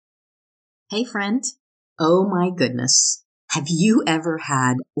Hey, friend. Oh my goodness. Have you ever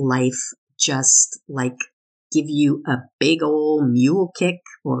had life just like give you a big old mule kick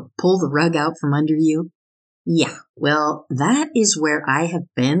or pull the rug out from under you? Yeah, well, that is where I have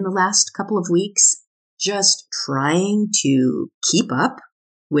been the last couple of weeks, just trying to keep up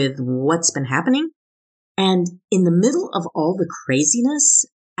with what's been happening. And in the middle of all the craziness,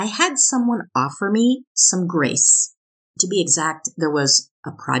 I had someone offer me some grace. To be exact, there was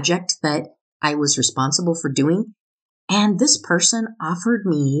a project that I was responsible for doing, and this person offered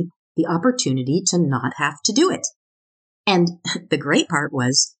me the opportunity to not have to do it. And the great part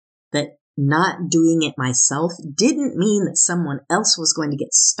was that not doing it myself didn't mean that someone else was going to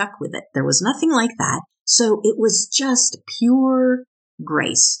get stuck with it. There was nothing like that. So it was just pure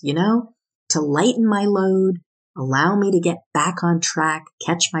grace, to lighten my load, allow me to get back on track,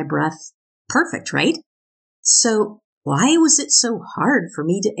 catch my breath. Perfect, right? So why was it so hard for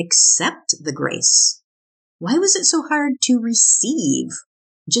me to accept the grace? Why was it so hard to receive,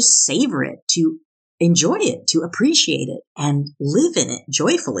 just savor it, to enjoy it, to appreciate it, and live in it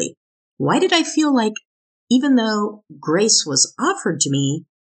joyfully? Why did I feel like even though grace was offered to me,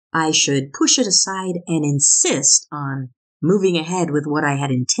 I should push it aside and insist on moving ahead with what I had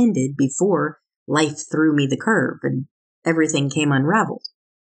intended before life threw me the curve and everything came unraveled?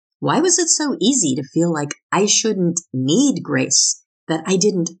 Why was it so easy to feel like I shouldn't need grace, that I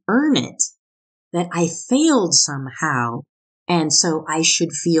didn't earn it, that I failed somehow, and so I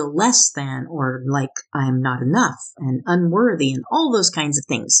should feel less than or like I'm not enough and unworthy and all those kinds of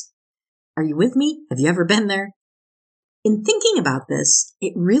things? Are you with me? Have you ever been there? In thinking about this,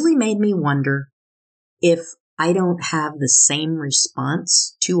 it really made me wonder if I don't have the same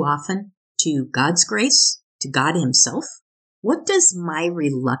response too often to God's grace, to God Himself. What does my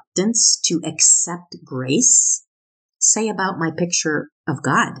reluctance to accept grace say about my picture of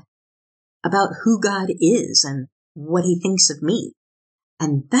God, about who God is and what He thinks of me?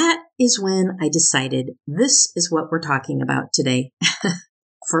 And that is when I decided this is what we're talking about today.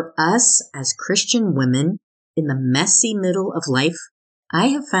 For us as Christian women in the messy middle of life, I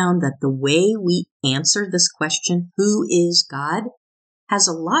have found that the way we answer this question, who is God, has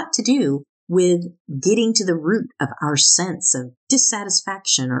a lot to do with getting to the root of our sense of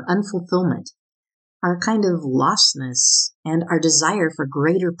dissatisfaction or unfulfillment, our kind of lostness, and our desire for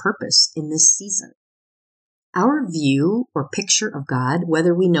greater purpose in this season. Our view or picture of God,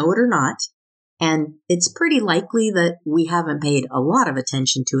 whether we know it or not, and it's pretty likely that we haven't paid a lot of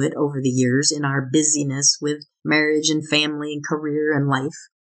attention to it over the years in our busyness with marriage and family and career and life,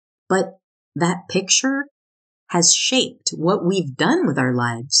 but that picture has shaped what we've done with our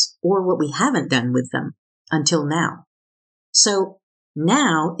lives or what we haven't done with them until now. So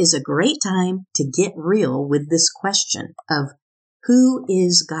now is a great time to get real with this question of who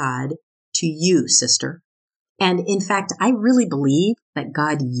is God to you, sister? And in fact, I really believe that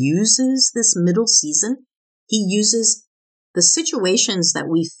God uses this middle season. He uses the situations that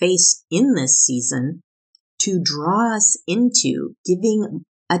we face in this season to draw us into giving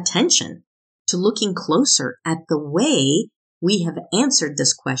attention, to looking closer at the way we have answered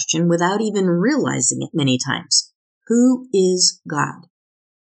this question without even realizing it many times. Who is God?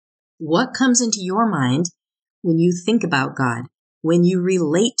 What comes into your mind when you think about God, when you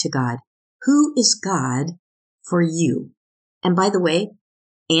relate to God? Who is God for you? And by the way,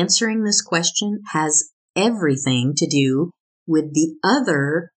 answering this question has everything to do with the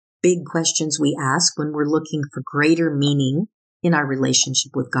other big questions we ask when we're looking for greater meaning in our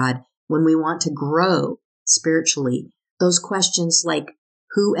relationship with God, when we want to grow spiritually. Those questions like,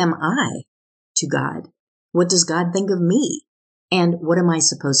 who am I to God? What does God think of me? And what am I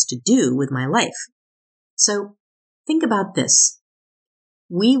supposed to do with my life? So think about this.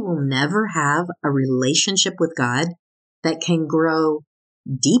 We will never have a relationship with God that can grow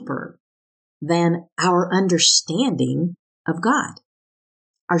deeper than our understanding of God.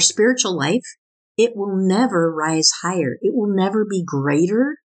 Our spiritual life, it will never rise higher. It will never be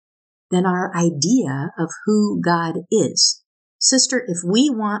greater than our idea of who God is. Sister, if we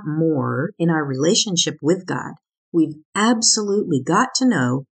want more in our relationship with God, we've absolutely got to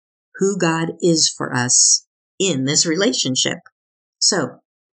know who God is for us in this relationship. So,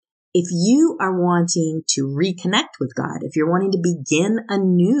 if you are wanting to reconnect with God, if you're wanting to begin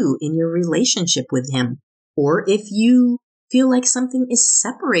anew in your relationship with Him, or if you feel like something is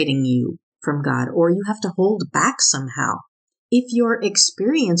separating you from God, or you have to hold back somehow, if your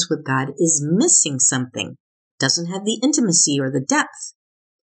experience with God is missing something, doesn't have the intimacy or the depth,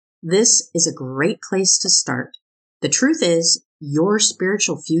 this is a great place to start. The truth is, your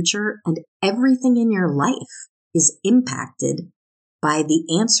spiritual future and everything in your life is impacted by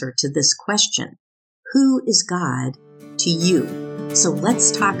the answer to this question. Who is God to you? So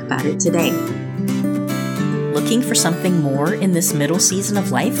let's talk about it today. Looking for something more in this middle season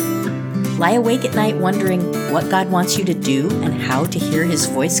of life? Lie awake at night wondering what God wants you to do and how to hear His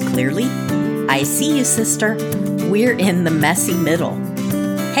voice clearly? I see you, sister. We're in the messy middle.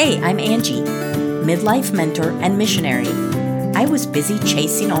 Hey, I'm Angie, midlife mentor and missionary. I was busy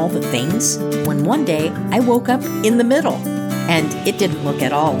chasing all the things when one day I woke up in the middle, and it didn't look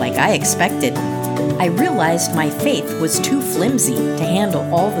at all like I expected. I realized my faith was too flimsy to handle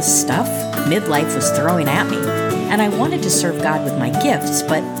all the stuff midlife was throwing at me, and I wanted to serve God with my gifts,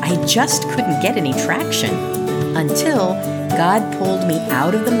 but I just couldn't get any traction until God pulled me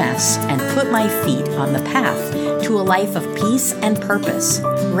out of the mess and put my feet on the path to a life of peace and purpose,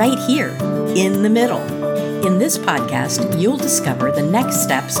 right here in the middle. In this podcast, you'll discover the next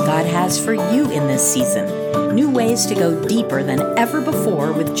steps God has for you in this season, new ways to go deeper than ever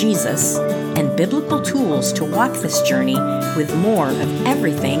before with Jesus, and biblical tools to walk this journey with more of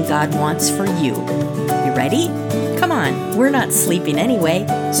everything God wants for you. You ready? Come on, we're not sleeping anyway,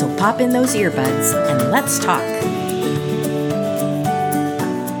 so pop in those earbuds and let's talk.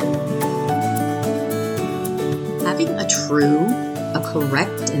 Having a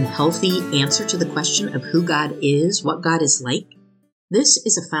correct and healthy answer to the question of who God is, what God is like, this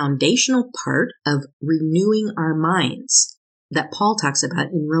is a foundational part of renewing our minds that Paul talks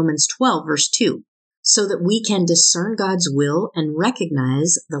about in Romans 12, verse 2, so that we can discern God's will and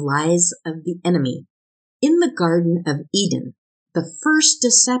recognize the lies of the enemy. In the Garden of Eden, the first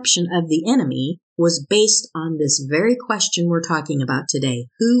deception of the enemy was based on this very question we're talking about today.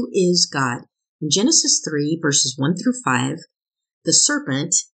 Who is God? In Genesis 3, verses 1 through 5, the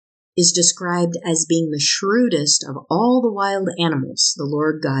serpent is described as being the shrewdest of all the wild animals the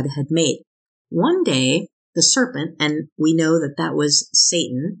Lord God had made. One day, the serpent, and we know that that was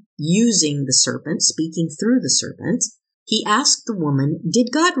Satan using the serpent, speaking through the serpent, he asked the woman, "Did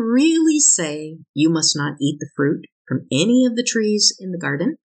God really say you must not eat the fruit from any of the trees in the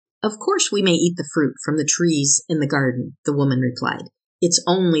garden?" "Of course we may eat the fruit from the trees in the garden," the woman replied. "It's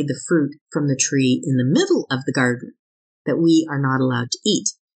only the fruit from the tree in the middle of the garden that we are not allowed to eat.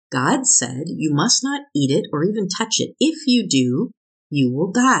 God said you must not eat it or even touch it. If you do, you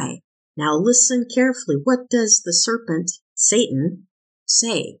will die." Now listen carefully. What does the serpent, Satan,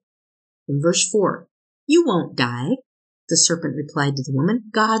 say? In verse 4, "You won't die," the serpent replied to the woman.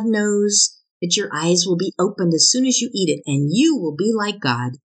 "God knows that your eyes will be opened as soon as you eat it, and you will be like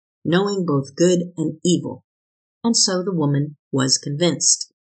God, knowing both good and evil." And so the woman was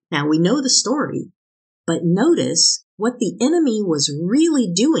convinced. Now we know the story, but notice what the enemy was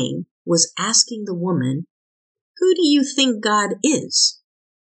really doing was asking the woman, "Who do you think God is?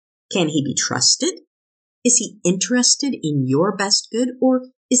 Can he be trusted? Is he interested in your best good, or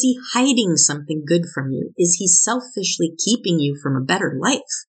is he hiding something good from you? Is he selfishly keeping you from a better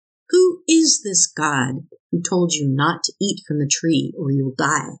life? Who is this God who told you not to eat from the tree or you'll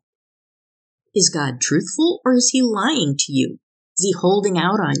die? Is God truthful, or is he lying to you? Is he holding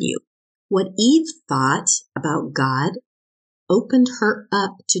out on you?" What Eve thought about God opened her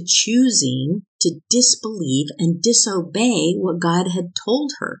up to choosing to disbelieve and disobey what God had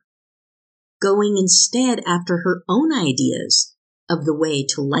told her, going instead after her own ideas of the way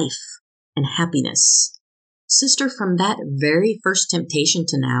to life and happiness. Sister, from that very first temptation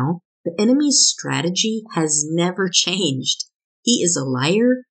to now, the enemy's strategy has never changed. He is a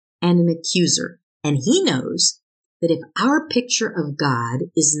liar and an accuser, and he knows that if our picture of God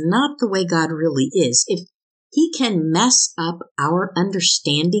is not the way God really is, if he can mess up our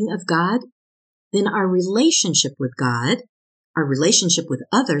understanding of God, then our relationship with God, our relationship with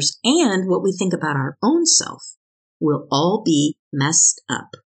others, and what we think about our own self will all be messed up.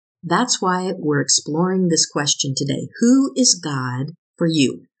 That's why we're exploring this question today. Who is God for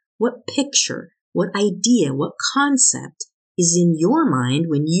you? What picture, what idea, what concept is in your mind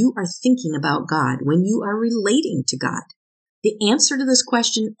when you are thinking about God, when you are relating to God? The answer to this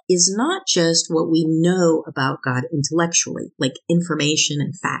question is not just what we know about God intellectually, like information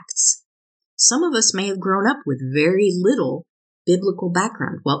and facts. Some of us may have grown up with very little biblical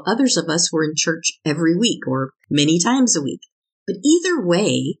background, while others of us were in church every week or many times a week. But either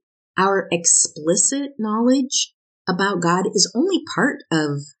way, our explicit knowledge about God is only part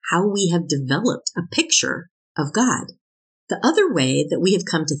of how we have developed a picture of God. The other way that we have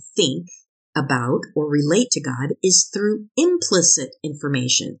come to think about or relate to God is through implicit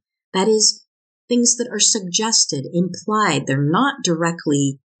information. That is, things that are suggested, implied. They're not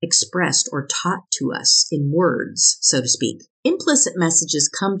directly expressed or taught to us in words, so to speak. Implicit messages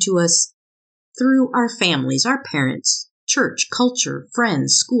come to us through our families, our parents, church, culture,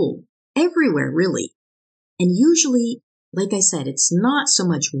 friends, school, everywhere really. And usually, like I said, it's not so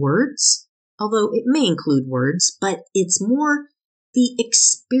much words, although it may include words, but it's more the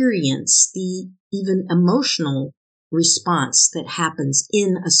experience, the even emotional response that happens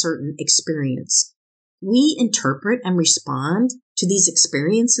in a certain experience. We interpret and respond to these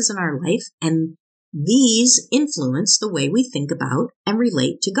experiences in our life, and these influence the way we think about and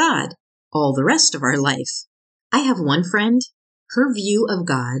relate to God all the rest of our life. I have one friend, her view of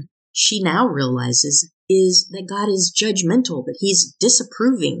God, she now realizes, is that God is judgmental, that he's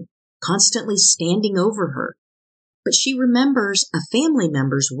disapproving, constantly standing over her. But she remembers a family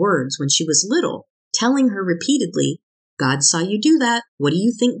member's words when she was little, telling her repeatedly, God saw you do that. What do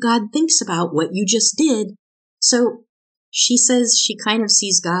you think God thinks about what you just did? So she says she kind of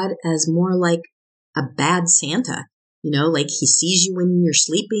sees God as more like a bad Santa, like he sees you when you're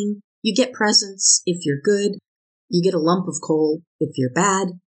sleeping. You get presents if you're good. You get a lump of coal if you're bad.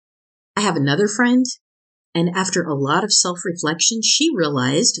 I have another friend, and after a lot of self-reflection, she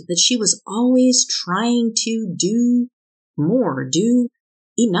realized that she was always trying to do more, do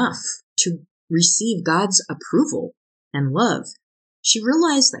enough to receive God's approval and love. She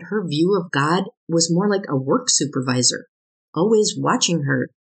realized that her view of God was more like a work supervisor, always watching her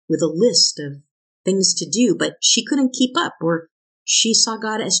with a list of things to do, but she couldn't keep up, or she saw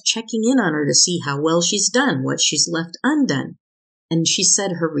God as checking in on her to see how well she's done, what she's left undone. And she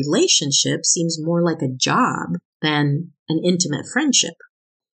said her relationship seems more like a job than an intimate friendship.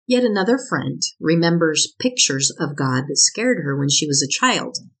 Yet another friend remembers pictures of God that scared her when she was a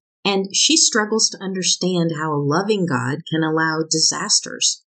child, and she struggles to understand how a loving God can allow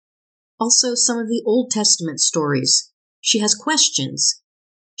disasters. Also, some of the Old Testament stories, she has questions.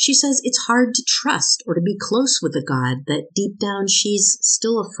 She says it's hard to trust or to be close with a God that deep down she's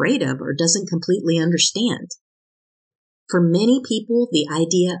still afraid of or doesn't completely understand. For many people, the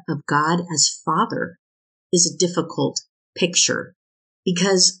idea of God as Father is a difficult picture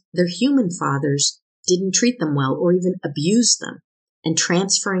because their human fathers didn't treat them well or even abused them. And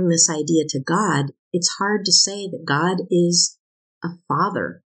transferring this idea to God, it's hard to say that God is a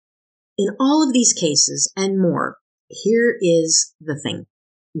father. In all of these cases and more, here is the thing.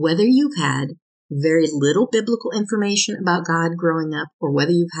 Whether you've had very little biblical information about God growing up, or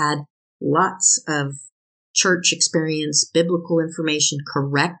whether you've had lots of church experience, biblical information,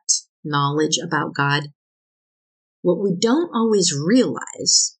 correct knowledge about God, what we don't always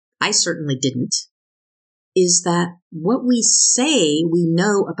realize, I certainly didn't, is that what we say we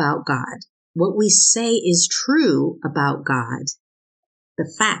know about God, what we say is true about God,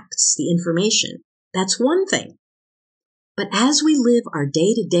 the facts, the information, that's one thing. But as we live our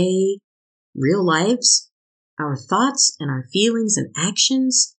day-to-day real lives, our thoughts and our feelings and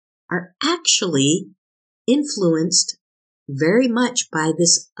actions are actually influenced very much by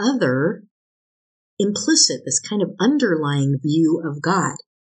this other implicit, this kind of underlying view of God.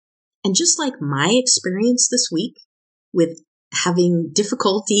 And just like my experience this week with having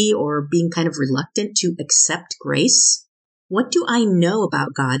difficulty or being kind of reluctant to accept grace, what do I know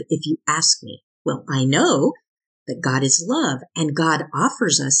about God if you ask me? Well, I know that God is love, and God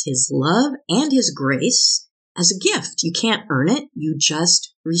offers us his love and his grace as a gift. You can't earn it, you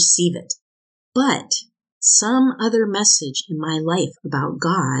just receive it. But some other message in my life about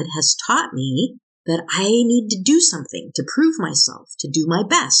God has taught me that I need to do something to prove myself, to do my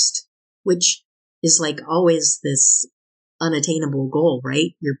best, which is like always this unattainable goal,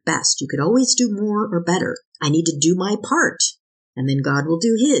 right? Your best. You could always do more or better. I need to do my part, and then God will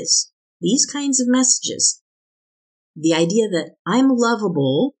do his. These kinds of messages. The idea that I'm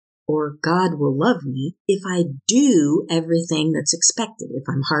lovable or God will love me if I do everything that's expected, if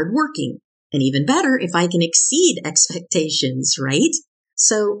I'm hardworking, and even better, if I can exceed expectations, right?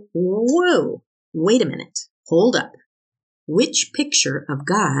 So, whoa, wait a minute, hold up. Which picture of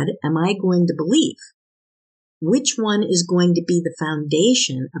God am I going to believe? Which one is going to be the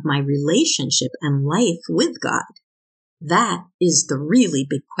foundation of my relationship and life with God? That is the really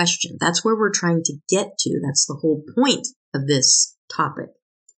big question. That's where we're trying to get to. That's the whole point of this topic.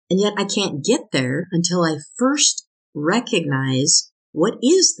 And yet I can't get there until I first recognize what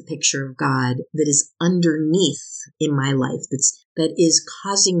is the picture of God that is underneath in my life, that is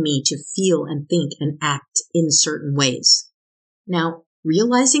causing me to feel and think and act in certain ways. Now,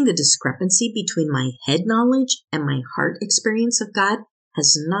 realizing the discrepancy between my head knowledge and my heart experience of God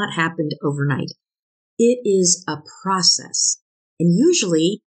has not happened overnight. It is a process. And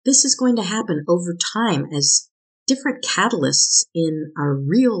usually this is going to happen over time as different catalysts in our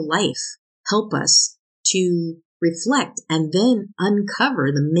real life help us to reflect and then uncover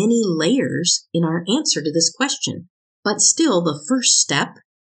the many layers in our answer to this question. But still, the first step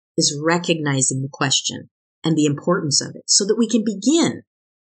is recognizing the question and the importance of it so that we can begin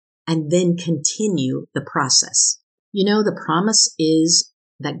and then continue the process. You know, the promise is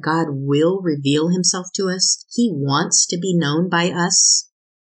that God will reveal himself to us. He wants to be known by us.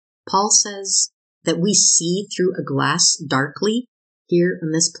 Paul says that we see through a glass darkly here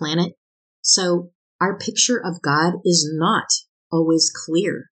on this planet. So our picture of God is not always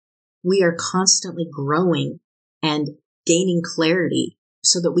clear. We are constantly growing and gaining clarity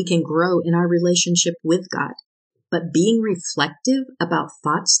so that we can grow in our relationship with God. But being reflective about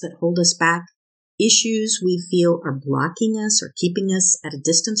thoughts that hold us back, issues we feel are blocking us or keeping us at a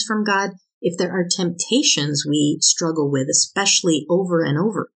distance from God, if there are temptations we struggle with, especially over and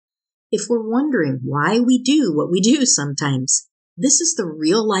over, if we're wondering why we do what we do sometimes, this is the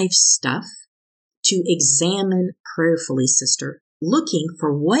real life stuff to examine prayerfully, sister, looking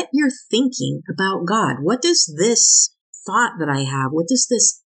for what you're thinking about God. What does this thought that I have, what does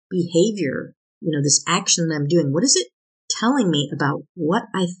this behavior, this action that I'm doing, what is it telling me about what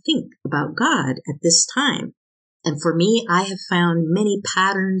I think about God at this time? And for me, I have found many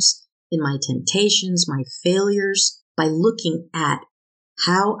patterns in my temptations, my failures, by looking at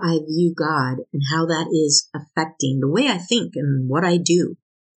how I view God and how that is affecting the way I think and what I do.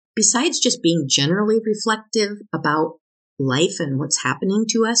 Besides just being generally reflective about life and what's happening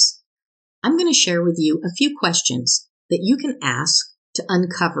to us, I'm going to share with you a few questions that you can ask to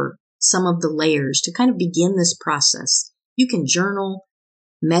uncover some of the layers to kind of begin this process. You can journal,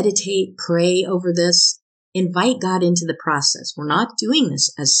 meditate, pray over this, invite God into the process. We're not doing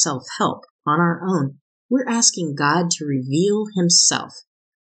this as self-help on our own. We're asking God to reveal himself.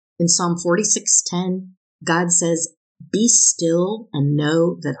 In Psalm 46:10, God says, "Be still and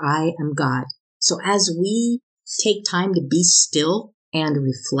know that I am God." So as we take time to be still and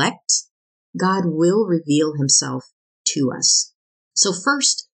reflect, God will reveal himself to us. So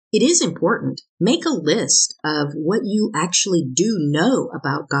first, it is important. Make a list of what you actually do know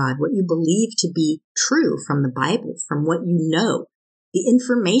about God, what you believe to be true from the Bible, from what you know, the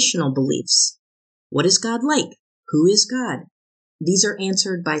informational beliefs. What is God like? Who is God? These are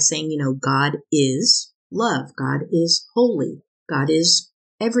answered by saying, God is love. God is holy. God is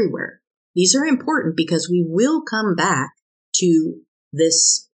everywhere. These are important because we will come back to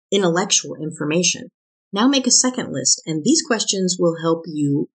this intellectual information. Now make a second list, and these questions will help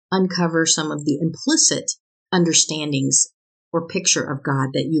you uncover some of the implicit understandings or picture of God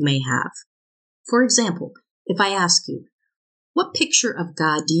that you may have. For example, if I ask you, what picture of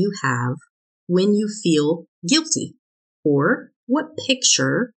God do you have when you feel guilty? Or what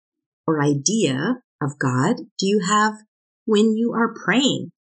picture or idea of God do you have when you are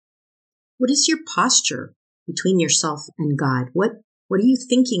praying? What is your posture between yourself and God? What are you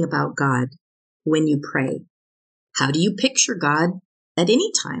thinking about God when you pray? How do you picture God at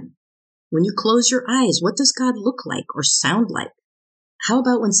any time? When you close your eyes, what does God look like or sound like? How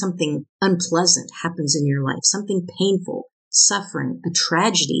about when something unpleasant happens in your life, something painful, suffering, a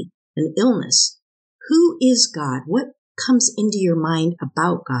tragedy, an illness? Who is God? What comes into your mind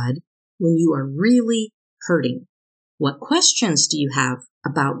about God when you are really hurting? What questions do you have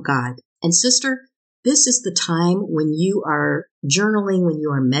about God? And sister, this is the time when you are journaling, when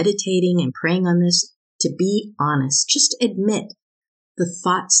you are meditating and praying on this, to be honest. Just admit the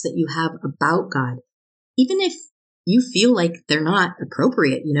thoughts that you have about God, even if you feel like they're not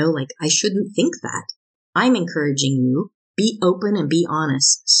appropriate, like I shouldn't think that. I'm encouraging you, be open and be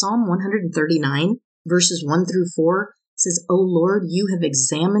honest. Psalm 139, verses 1 through 4 says, "O Lord, you have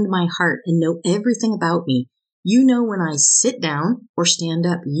examined my heart and know everything about me. You know when I sit down or stand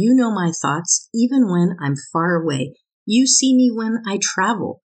up. You know my thoughts, even when I'm far away. You see me when I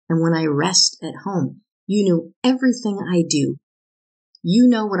travel and when I rest at home. You know everything I do. You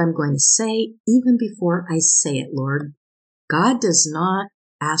know what I'm going to say even before I say it, Lord." God does not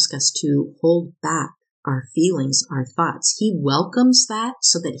ask us to hold back our feelings, our thoughts. He welcomes that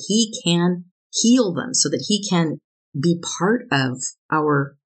so that he can heal them, so that he can be part of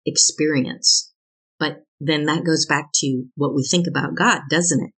our experience. But then that goes back to what we think about God,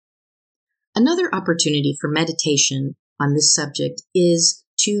 doesn't it? Another opportunity for meditation on this subject is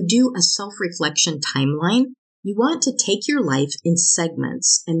to do a self-reflection timeline. You want to take your life in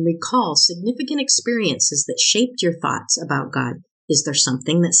segments and recall significant experiences that shaped your thoughts about God. Is there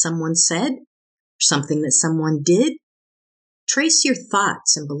something that someone said? Something that someone did? Trace your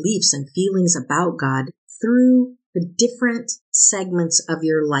thoughts and beliefs and feelings about God through the different segments of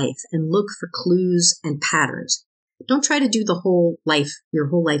your life and look for clues and patterns. Don't try to do your whole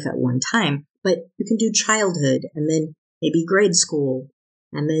life at one time, but you can do childhood and then maybe grade school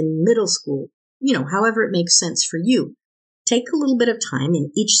and then middle school however it makes sense for you. Take a little bit of time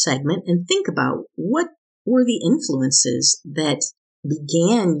in each segment and think about what were the influences that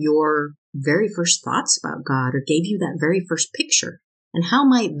began your very first thoughts about God or gave you that very first picture, and how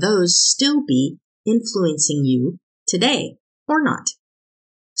might those still be influencing you today or not.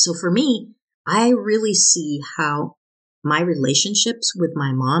 So for me, I really see how my relationships with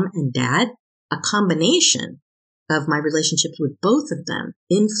my mom and dad, a combination of my relationships with both of them,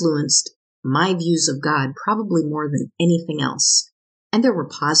 influenced my views of God probably more than anything else. And there were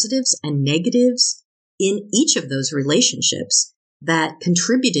positives and negatives in each of those relationships that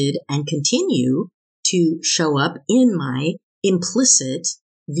contributed and continue to show up in my implicit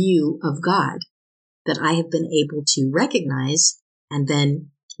view of God that I have been able to recognize and then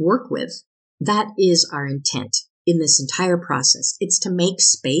work with. That is our intent in this entire process. It's to make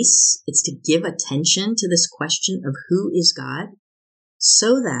space. It's to give attention to this question of who is God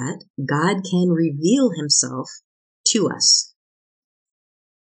so that God can reveal himself to us.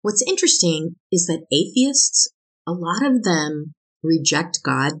 What's interesting is that atheists, a lot of them reject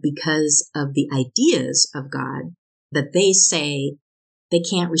God because of the ideas of God that they say they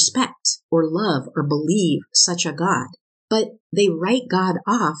can't respect or love or believe such a God. But they write God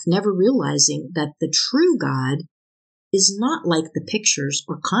off, never realizing that the true God is not like the pictures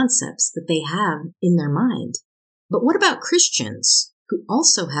or concepts that they have in their mind. But what about Christians who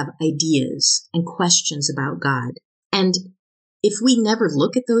also have ideas and questions about God? And if we never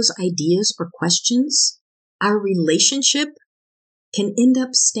look at those ideas or questions, our relationship can end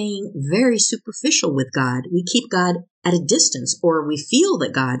up staying very superficial with God. We keep God at a distance, or we feel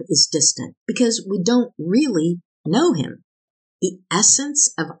that God is distant because we don't really know him. The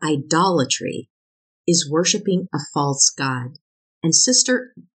essence of idolatry is worshiping a false God. And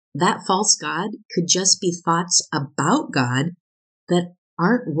sister, that false God could just be thoughts about God that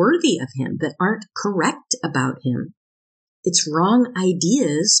aren't worthy of him, that aren't correct about him. It's wrong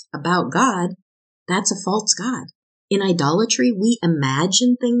ideas about God. That's a false God. In idolatry, we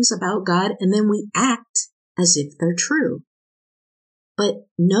imagine things about God and then we act as if they're true. But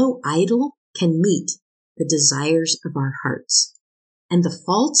no idol can meet the desires of our hearts. And the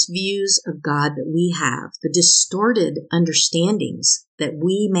false views of God that we have, the distorted understandings that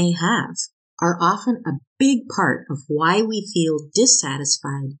we may have, are often a big part of why we feel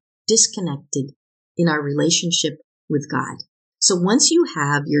dissatisfied, disconnected in our relationship with God. So once you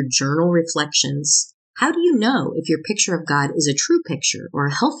have your journal reflections, how do you know if your picture of God is a true picture or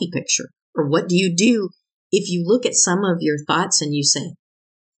a healthy picture? Or what do you do if you look at some of your thoughts and you say,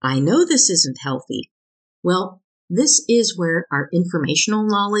 I know this isn't healthy? Well, this is where our informational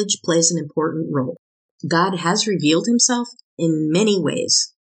knowledge plays an important role. God has revealed himself in many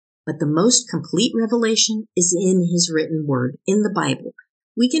ways, but the most complete revelation is in his written word, in the Bible.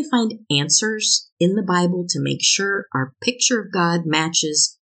 We can find answers in the Bible to make sure our picture of God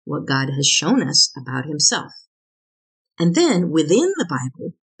matches what God has shown us about himself. And then within the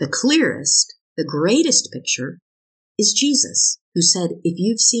Bible, the clearest, the greatest picture is Jesus, who said, if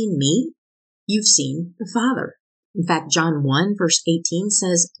you've seen me, you've seen the Father. In fact, John 1 verse 18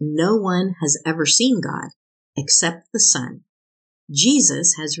 says, no one has ever seen God except the Son.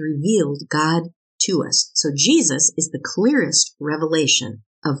 Jesus has revealed God to us. So Jesus is the clearest revelation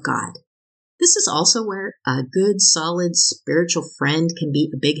of God. This is also where a good, solid spiritual friend can be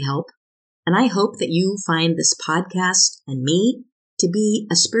a big help. And I hope that you find this podcast and me to be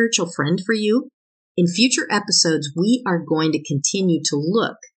a spiritual friend for you. In future episodes, we are going to continue to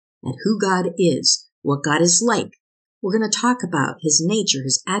look at who God is, what God is like. We're going to talk about his nature,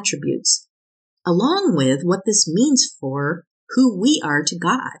 his attributes, along with what this means for who we are to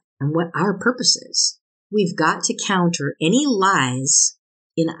God and what our purpose is. We've got to counter any lies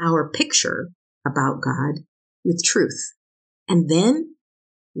in our picture about God with truth, and then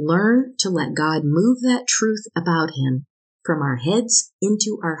learn to let God move that truth about him from our heads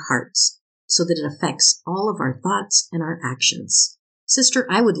into our hearts so that it affects all of our thoughts and our actions. Sister,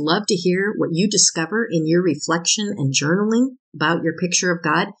 I would love to hear what you discover in your reflection and journaling about your picture of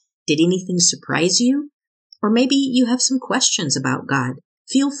God. Did anything surprise you? Or maybe you have some questions about God.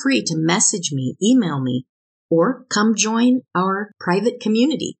 Feel free to message me, email me, or come join our private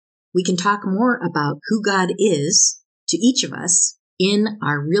community. We can talk more about who God is to each of us in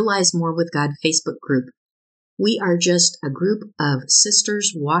our Realize More with God Facebook group. We are just a group of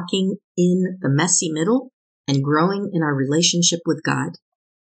sisters walking in the messy middle and growing in our relationship with God.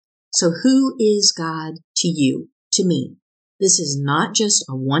 So who is God to you, to me? This is not just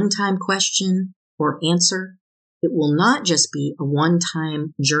a one-time question or answer. It will not just be a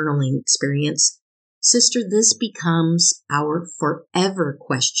one-time journaling experience. Sister, this becomes our forever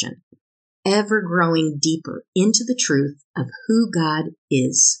question. ever growing deeper into the truth of who God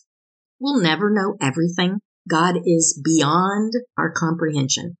is. We'll never know everything. God is beyond our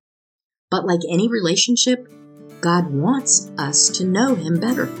comprehension. But like any relationship, God wants us to know Him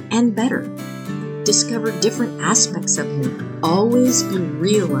better and better. Discover different aspects of Him. Always be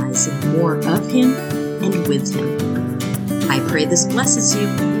realizing more of Him and with Him. I pray this blesses you.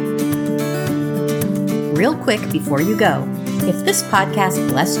 Real quick before you go, if this podcast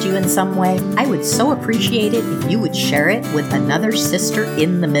blessed you in some way, I would so appreciate it if you would share it with another sister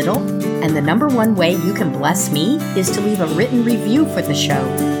in the middle. And the number one way you can bless me is to leave a written review for the show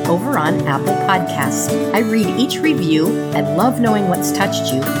over on Apple Podcasts. I read each review and love knowing what's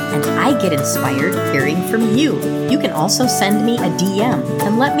touched you, and I get inspired hearing from you. You can also send me a DM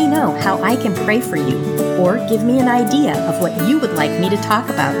and let me know how I can pray for you, or give me an idea of what you would like me to talk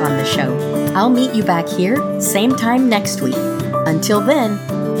about on the show. I'll meet you back here, same time next week. Until then,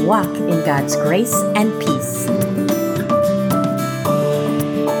 walk in God's grace and peace.